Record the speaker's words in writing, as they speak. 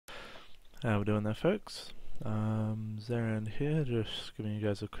How we doing there, folks? Zaran here, just giving you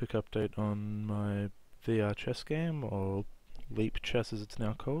guys a quick update on my VR chess game, or Leap Chess as it's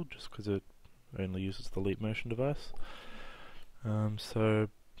now called, just because it only uses the Leap motion device. So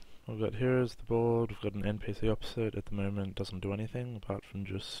what we've got here is the board. We've got an NPC opposite. At the moment it doesn't do anything apart from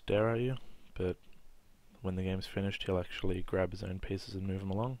just stare at you, but when the game's finished he'll actually grab his own pieces and move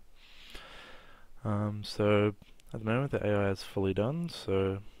them along. So at the moment the AI is fully done,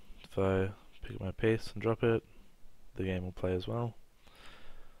 so if I pick up my piece and drop it, the game will play as well.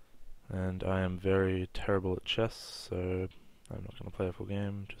 And I am very terrible at chess, so I'm not going to play a full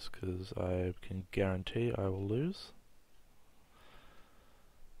game just because I can guarantee I will lose.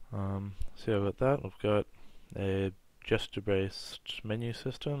 So yeah, I've got that. We've got a gesture-based menu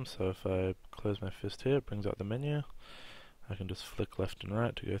system, so if I close my fist here, it brings out the menu. I can just flick left and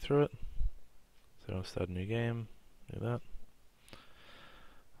right to go through it. So I'll start a new game, do that.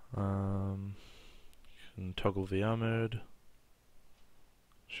 You can toggle VR mode,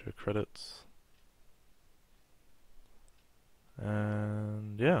 show credits,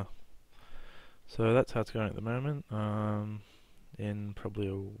 and yeah. So that's how it's going at the moment. In probably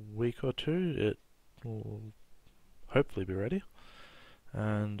a week or two it will hopefully be ready,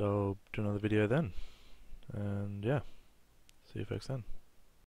 and I'll do another video then. And yeah, see you folks then.